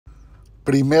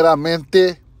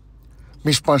Primeramente,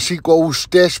 Mishpanshiko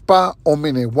Usteshpa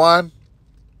Omenewan.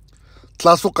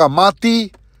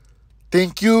 Tlazokamati,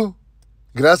 thank you.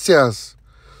 Gracias.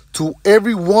 To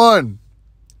everyone,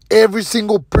 every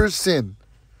single person,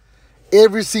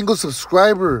 every single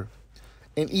subscriber,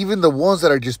 and even the ones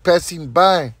that are just passing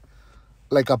by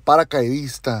like a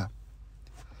paracaidista.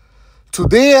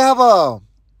 Today I have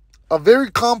a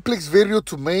very complex video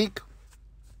to make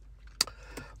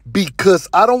because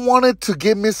I don't want it to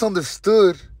get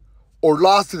misunderstood or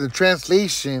lost in the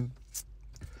translation.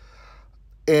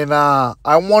 And I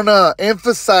want to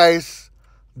emphasize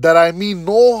that I mean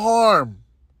no harm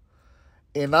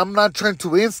and I'm not trying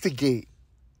to instigate.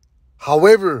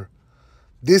 However,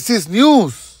 this is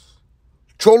news,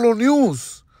 Cholo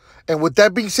news. And with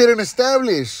that being said and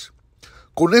established,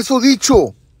 con eso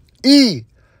dicho y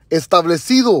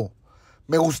establecido,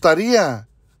 me gustaría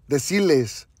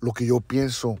decirles lo que yo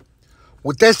pienso.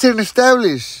 With that said and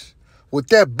established, with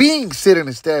that being said and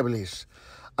established,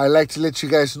 I'd like to let you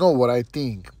guys know what I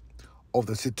think of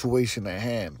the situation at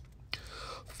hand.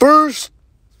 First,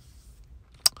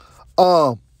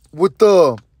 with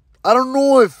the, I don't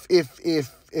know if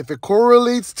it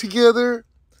correlates together.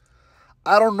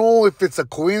 I don't know if it's a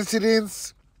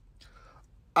coincidence.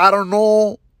 I don't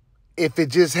know if it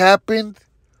just happened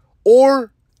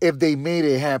or if they made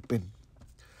it happen.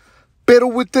 Pero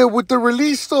with the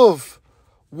release of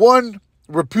one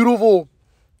reputable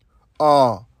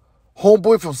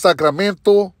homeboy from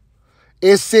Sacramento,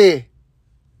 ese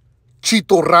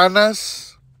Chito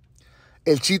Ranas,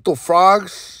 El Chito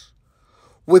Frogs,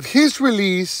 with his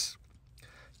release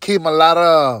came a lot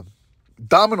of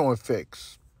domino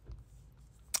effects.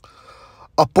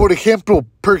 Per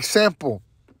example,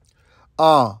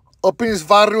 up in his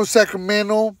barrio,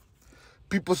 Sacramento,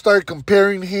 people started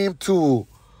comparing him to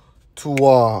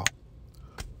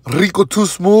Rico Too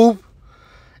Smooth,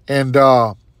 and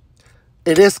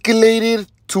it escalated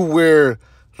to where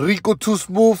Rico Too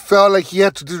Smooth felt like he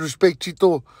had to disrespect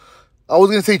Chito. I was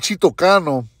going to say Chito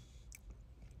Cano,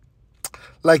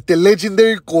 like the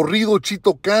legendary corrido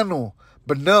Chito Cano.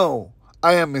 But no,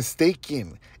 I am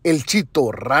mistaken. El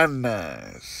Chito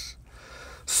Ranas.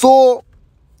 So,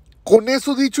 con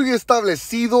eso dicho y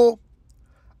establecido,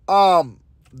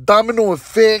 domino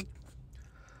effect,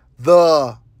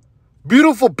 the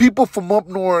beautiful people from up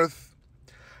north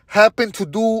happened to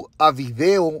do a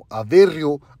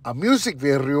music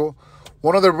video.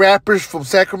 One of the rappers from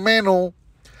Sacramento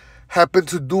happened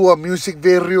to do a music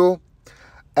video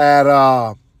at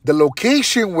the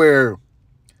location where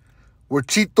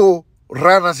Chito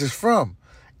Ranas is from.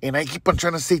 And I keep on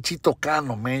trying to say Chito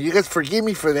Cano, man. You guys forgive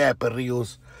me for that,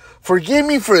 perrillos. Forgive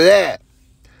me for that.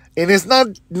 And it's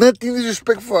nothing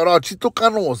disrespectful at all. Chito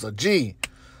Cano was a G.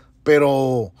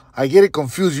 Pero I get it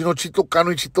confused. You know, Chito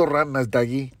Cano y Chito Ranas de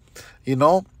allí. You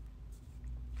know?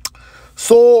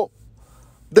 So,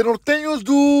 the norteños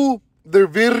do their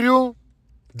video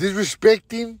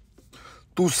disrespecting,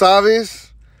 tú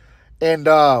sabes, and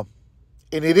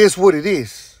it is what it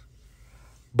is.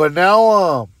 But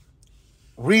now,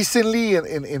 recently,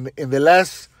 in the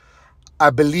last,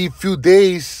 I believe, few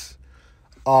days,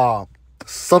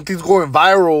 something's going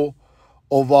viral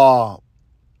of a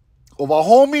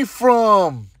homie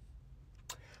from,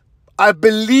 I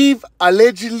believe,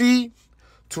 allegedly,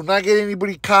 to not get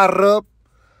anybody caught up,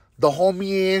 the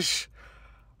homie is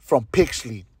from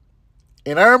Pixley.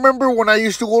 And I remember when I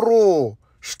used to go to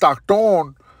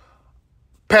Stockton,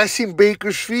 passing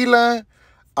Bakersfield,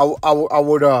 I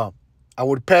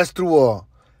would pass through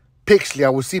Pixley. I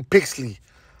would see Pixley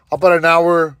about an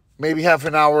hour, maybe half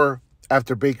an hour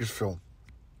after Bakersfield.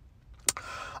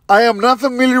 I am not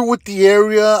familiar with the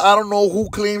area. I don't know who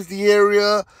claims the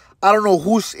area. I don't know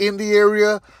who's in the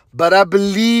area. But I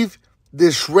believe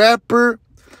this rapper,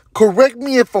 correct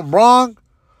me if I'm wrong,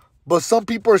 but some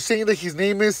people are saying that his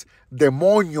name is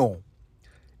Demonio,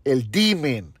 El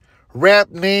Demon, rap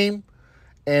name.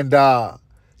 And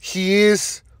he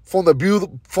is from the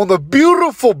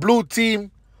beautiful blue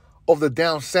team of the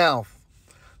down south.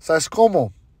 ¿Sabes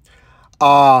cómo?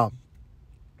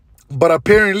 But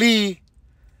apparently,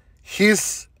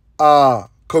 his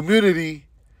community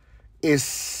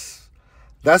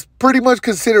that's pretty much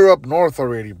considered up north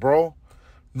already, bro.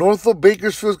 North of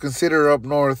Bakersfield is considered up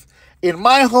north. In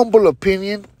my humble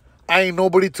opinion, I ain't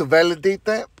nobody to validate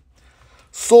that.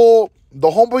 So, the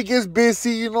homeboy gets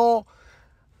busy, you know.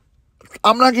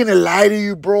 I'm not gonna lie to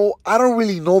you, bro. I don't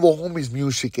really know the homie's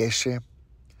music,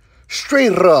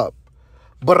 straight up.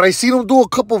 But I seen him do a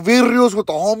couple videos with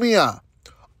the homie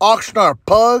Oxnard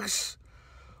Pugs,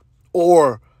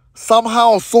 or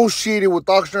somehow associated with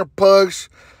Oxnard Pugs.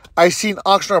 I seen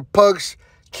Oxnard Pugs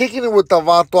kicking it with the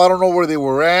vato. I don't know where they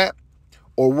were at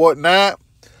or whatnot,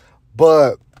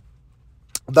 but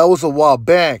that was a while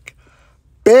back.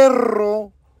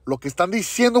 Pero, lo que están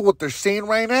diciendo, what they're saying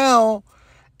right now,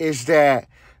 is that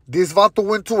this vato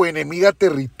went to enemiga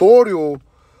territorio.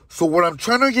 So what I'm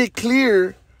trying to get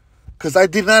clear, because I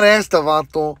did not ask the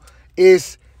vato,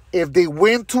 is if they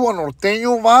went to a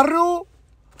norteño barrio,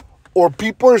 or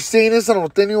people are saying it's a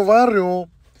norteño barrio,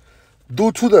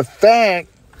 due to the fact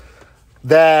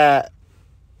that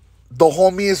the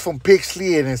homie is from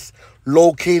Pixley and is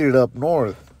located up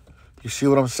north. You see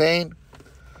what I'm saying?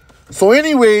 So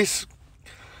anyways,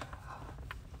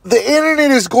 the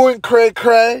internet is going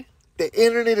cray-cray. The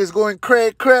internet is going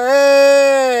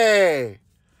cray-cray.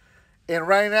 And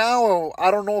right now, I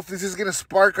don't know if this is going to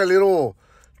spark a little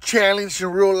challenge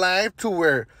in real life to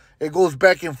where it goes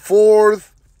back and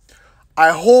forth.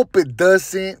 I hope it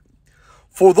doesn't.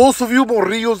 For those of you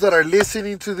morrillos that are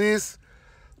listening to this,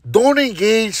 don't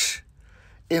engage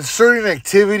in certain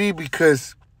activity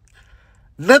because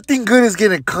nothing good is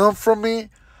going to come from it.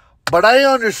 But I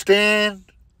understand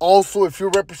also if you're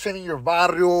representing your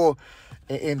barrio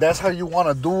and that's how you want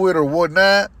to do it or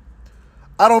whatnot.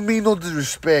 I don't mean no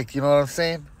disrespect, you know what I'm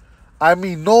saying? I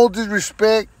mean no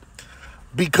disrespect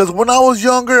because when I was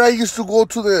younger, I used to go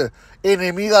to the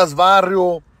enemigas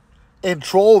barrio and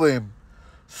troll them.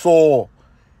 So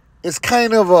it's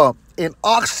kind of an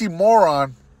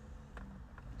oxymoron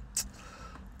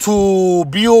to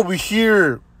be over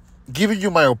here giving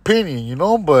you my opinion, you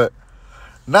know? But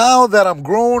now that I'm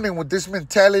grown and with this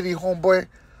mentality, homeboy,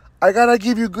 I gotta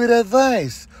give you good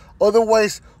advice.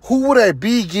 Otherwise, who would I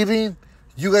be giving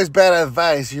you guys bad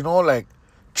advice, you know, like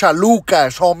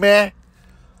chalucas, homie?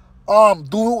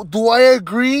 Do I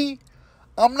agree?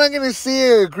 I'm not gonna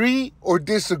say I agree or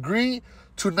disagree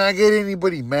to not get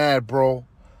anybody mad, bro.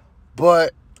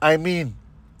 But I mean,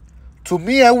 to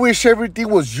me, I wish everything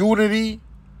was unity.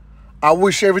 I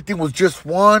wish everything was just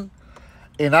one,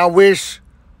 and I wish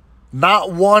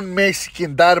not one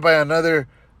Mexican died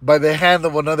by the hand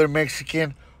of another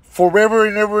Mexican forever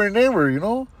and ever and ever, you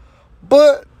know.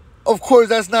 But of course,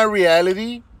 that's not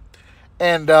reality.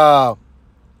 And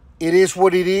it is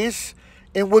what it is.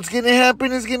 And what's going to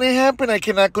happen is going to happen. I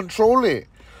cannot control it.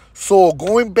 So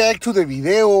going back to the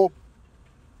video,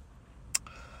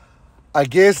 I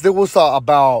guess there was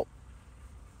about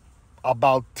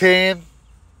 10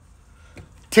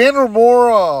 or more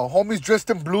homies dressed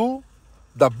in blue.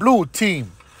 The blue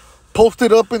team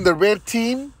posted up in the red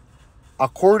team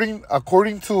according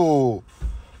to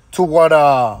what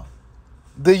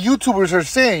the YouTubers are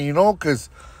saying, you know, because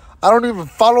I don't even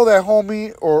follow that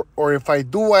homie, or if I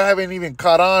do, I haven't even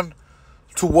caught on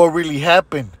to what really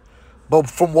happened. But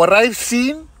from what I've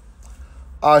seen,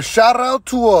 shout out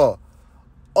to a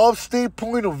upstate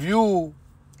point of view,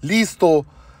 listo.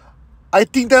 I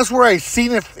think that's where I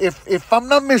seen, if I'm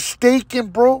not mistaken,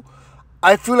 bro,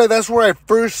 I feel like that's where I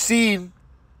first seen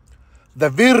the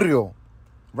video,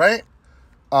 right?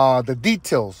 The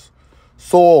details.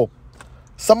 So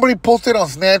somebody posted on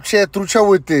Snapchat, trucha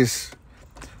with this.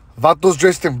 Vatos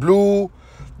dressed in blue.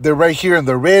 They're right here in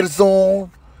the red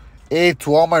zone. Hey,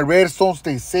 to all my red zones,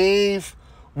 stay safe.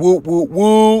 Woo, woo,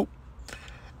 woo.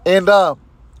 And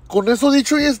con eso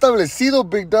dicho y establecido,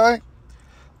 big dog,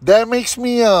 that makes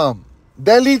me,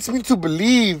 that leads me to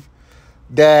believe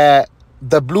that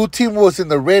the blue team was in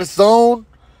the red zone.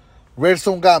 Red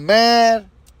zone got mad.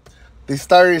 They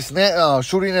started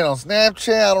shooting it on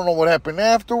Snapchat. I don't know what happened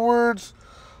afterwards.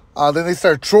 Then they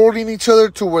started trolling each other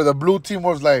to where the blue team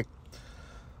was like,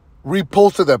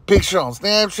 reposted the picture on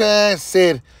Snapchat,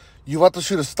 said, you have to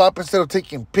shoot a stop instead of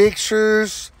taking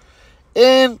pictures.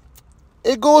 And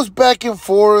it goes back and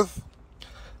forth.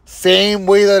 Same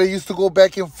way that it used to go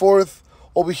back and forth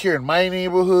over here in my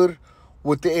neighborhood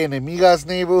with the enemigas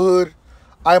neighborhood.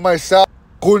 I myself,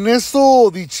 con eso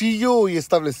dichillo y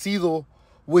establecido,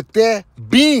 with that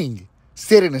being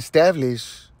said and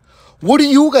established, what do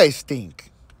you guys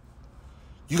think?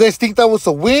 You guys think that was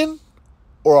a win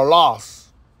or a loss?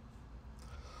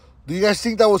 Do you guys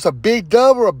think that was a big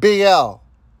dub or a big L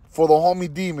for the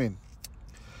homie Demon?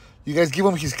 You guys give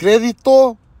him his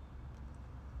credito?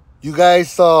 You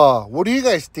guys, what do you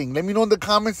guys think? Let me know in the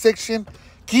comment section.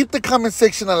 Keep the comment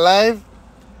section alive.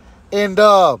 And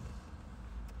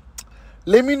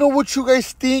let me know what you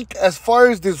guys think as far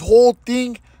as this whole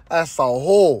thing as a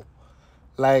whole.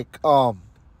 Like,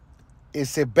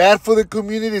 is it bad for the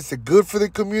community? Is it good for the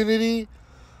community?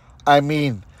 I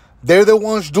mean, they're the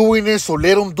ones doing it, so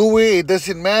let them do it. It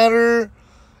doesn't matter.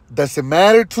 Does it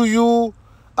matter to you?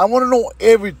 I want to know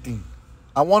everything.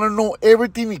 I want to know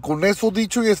everything. Y con eso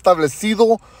dicho y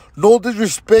establecido, no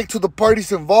disrespect to the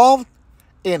parties involved.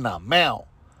 in a mouth.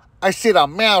 I said a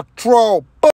mouth troll.